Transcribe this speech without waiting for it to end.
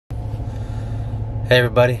Hey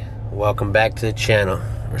everybody, welcome back to the channel.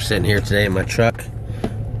 We're sitting here today in my truck.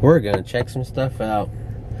 We're gonna check some stuff out.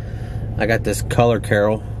 I got this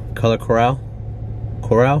Coral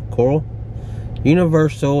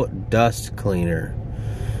Universal Dust Cleaner.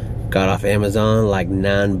 Got off Amazon, like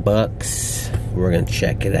 $9. We're gonna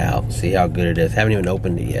check it out, see how good it is. Haven't even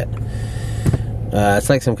opened it yet. It's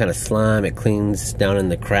like some kind of slime. It cleans down in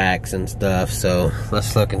the cracks and stuff. So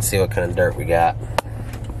let's look and see what kind of dirt we got.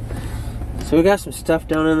 So we got some stuff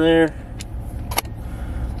down in there.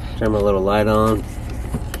 Turn my little light on.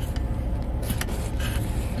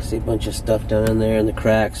 See a bunch of stuff down in there in the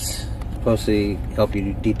cracks. Supposed to help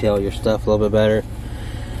you detail your stuff a little bit better.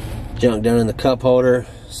 Junk down in the cup holder.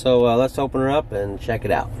 So let's open her up and check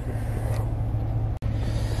it out.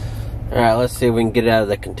 Alright, let's see if we can get it out of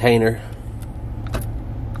the container.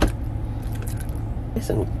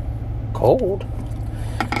 It's cold.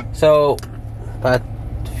 So if I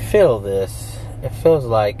feel this, it feels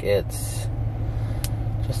like it's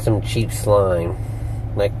just some cheap slime,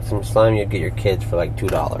 like some slime you'd get your kids for like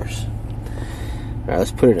 $2. Alright,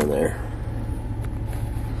 let's put it in there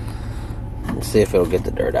and see if it'll get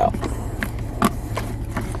the dirt out.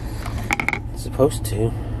 It's supposed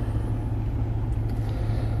to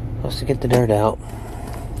get the dirt out.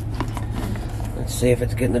 Let's see if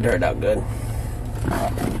it's getting the dirt out good.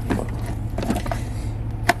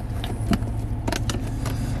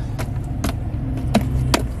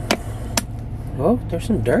 Oh, there's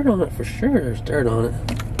some dirt on it for sure. There's dirt on it.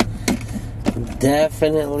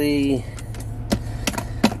 Definitely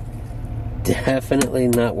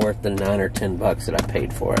not worth the $9 or $10 that I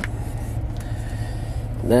paid for it.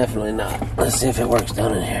 Definitely not. Let's see if it works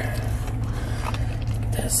down in here.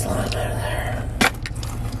 Get that slime out of there.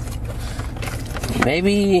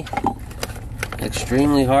 Maybe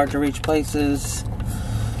extremely hard to reach places.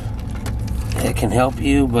 It can help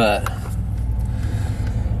you, but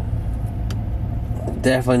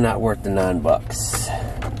definitely not worth the $9.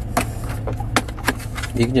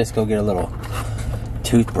 You can just go get a little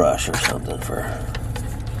toothbrush or something for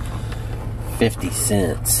 50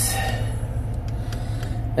 cents.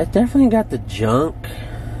 That definitely got the junk,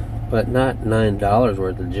 but not $9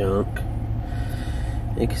 worth of junk.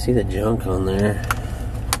 You can see the junk on there.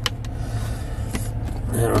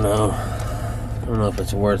 I don't know if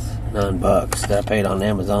it's worth $9 that I paid on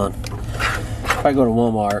Amazon. If I go to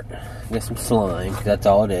Walmart, get some slime, that's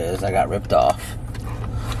all it is. I got ripped off.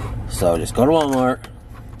 So just go to Walmart,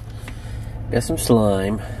 get some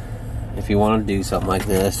slime if you want to do something like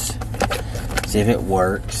this. See if it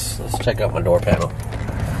works. Let's check out my door panel.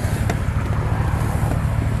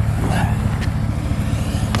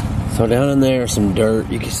 So down in there is some dirt,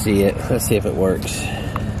 you can see it. Let's see if it works.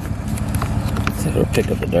 See if it'll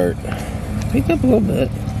pick up the dirt. Pick up a little bit.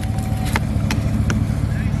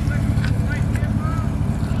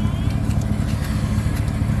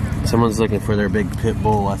 Someone's looking for their big pit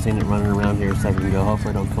bull. I seen it running around here a second ago.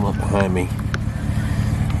 Hopefully it don't come up behind me.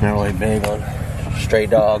 Not really big on stray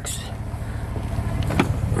dogs.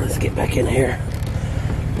 Let's get back in here.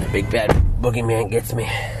 That big bad boogeyman gets me.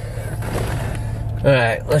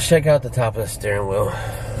 Alright, let's check out the top of the steering wheel.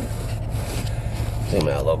 Zoom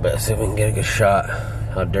out a little bit, see if we can get a good shot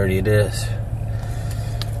how dirty it is.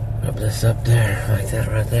 Rub this up there, like that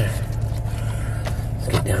right there. Let's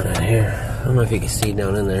get down in here. I don't know if you can see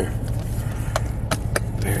down in there.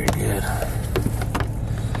 Very good.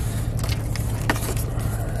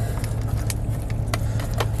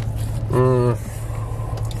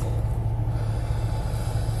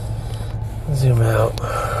 Zoom out.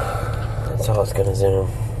 That's all it's gonna zoom.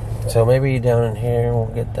 So maybe down in here we'll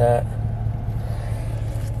get that.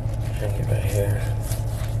 Try to get right here.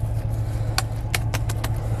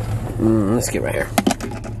 Let's get right here.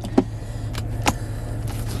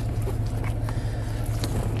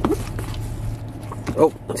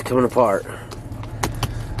 Oh, it's coming apart.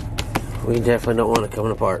 We definitely don't want it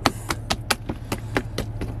coming apart.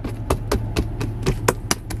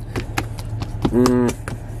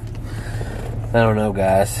 I don't know,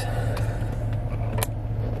 guys.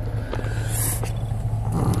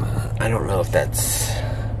 I don't know if that's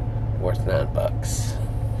worth $9.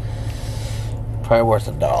 Probably worth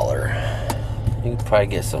 $1. You could probably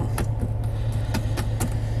get some.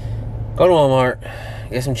 Go to Walmart,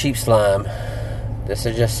 get some cheap slime. This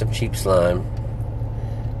is just some cheap slime.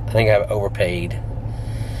 I think I've overpaid.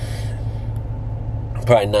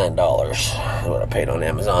 Probably $9 is what I paid on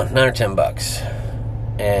Amazon. $9 or $10.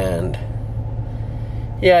 And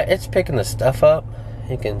yeah, it's picking the stuff up.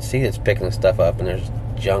 You can see it's picking the stuff up, and there's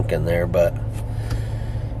junk in there, but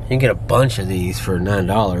you can get a bunch of these for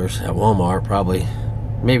 $9 at Walmart, probably.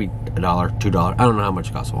 Maybe $1, $2. I don't know how much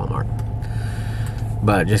it costs at Walmart.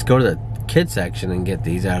 But just go to the kid section and get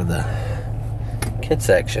these out of the kid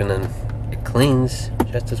section, and it cleans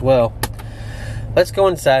just as well. Let's go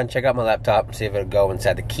inside and check out my laptop and see if it'll go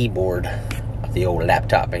inside the keyboard of the old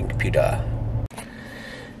laptop and computer.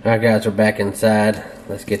 Alright guys, we're back inside.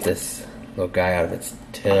 Let's get this little guy out of its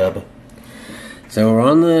tub. So we're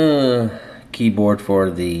on the keyboard for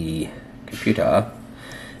the computer,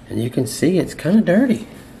 and you can see it's kind of dirty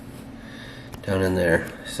down in there.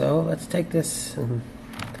 So let's take this and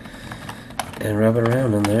rub it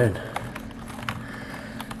around in there and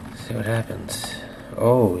see what happens.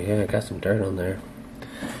 Oh yeah, got some dirt on there.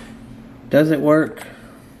 Does it work?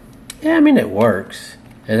 Yeah, I mean it works.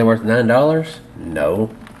 Is it worth $9? No.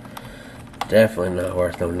 Definitely not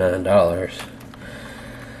worth no $9.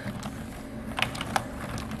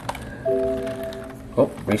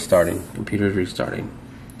 Oh, restarting. Computer's restarting.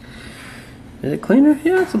 Is it cleaner?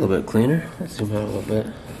 Yeah, it's a little bit cleaner. Let's zoom out a little bit.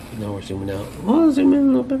 Now we're zooming out. Oh, I'll zoom in a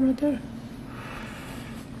little bit right there.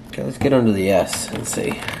 Okay, let's get under the S and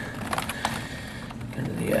see.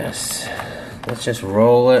 Under the S. Let's just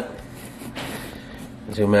roll it.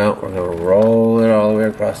 Zoom out. We're going to roll it all the way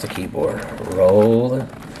across the keyboard. Roll it.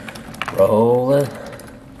 Roll it.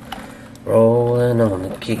 Rolling on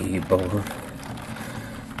the keyboard.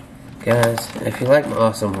 Guys, if you like my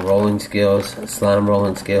awesome rolling skills, slime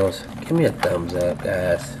rolling skills, give me a thumbs up,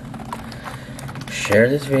 guys. Share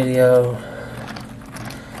this video.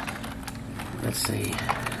 Let's see.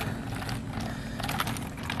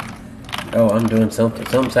 Oh, I'm doing something.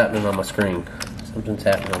 Something's happening on my screen. Something's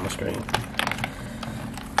happening on my screen.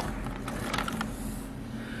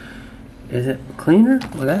 Is it cleaner?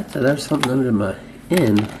 Well, there's something under my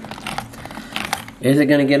N. Is it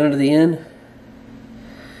going to get under the N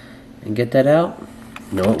and get that out?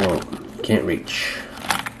 No, it won't. Can't reach.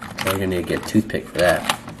 So we're going to need to get a toothpick for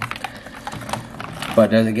that.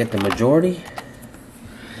 But does it get the majority?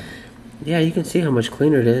 Yeah, you can see how much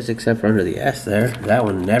cleaner it is, except for under the S there. That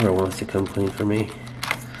one never wants to come clean for me.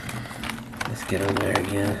 Let's get on there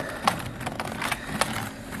again.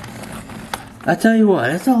 I tell you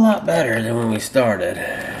what, it's a lot better than when we started.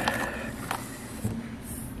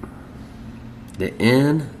 The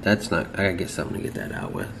N, that's not, I gotta get something to get that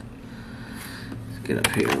out with. Let's get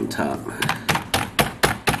up here on top.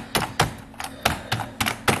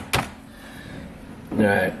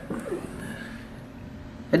 Alright.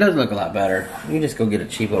 It does look a lot better. You just go get a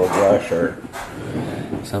cheap little brush or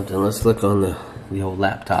something. Let's look on the old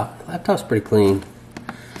laptop. The laptop's pretty clean.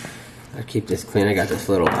 I keep this clean. I got this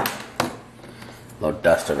little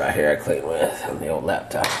duster right here I clean with on the old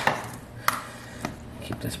laptop.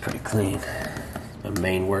 Keep this pretty clean. My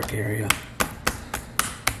main work area.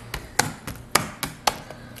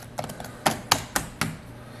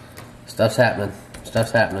 Stuff's happening.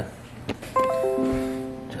 Stuff's happening.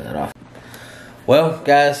 Turn that off. Well,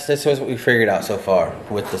 guys, this is what we figured out so far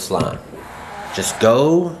with the slime. Just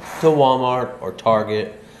go to Walmart or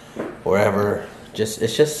Target, wherever. It's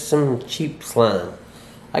just some cheap slime.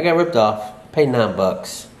 I got ripped off. Paid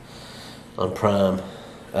 $9 on Prime.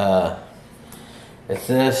 It's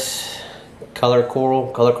this color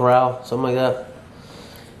corral, something like that.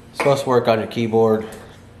 It's supposed to work on your keyboard.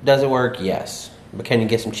 Does it work? Yes. But can you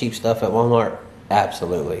get some cheap stuff at Walmart?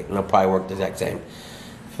 Absolutely. And it'll probably work the exact same.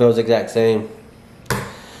 Feels the exact same. I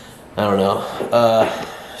don't know.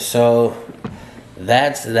 So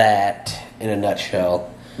that's that in a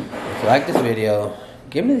nutshell. If you like this video,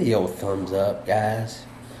 give me the old thumbs up, guys.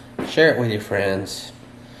 Share it with your friends.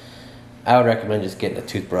 I would recommend just getting a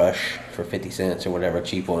toothbrush for 50 cents or whatever, a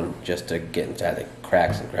cheap one, just to get inside the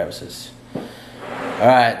cracks and crevices.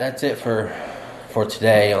 Alright, that's it for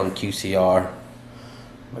today on QCR.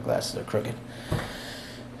 My glasses are crooked.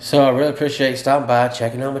 So I really appreciate you stopping by,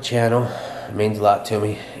 checking out my channel. It means a lot to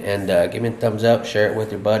me. And give me a thumbs up, share it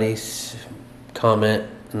with your buddies, comment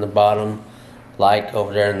in the bottom, like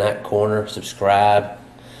over there in that corner, subscribe.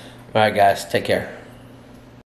 Alright guys, take care.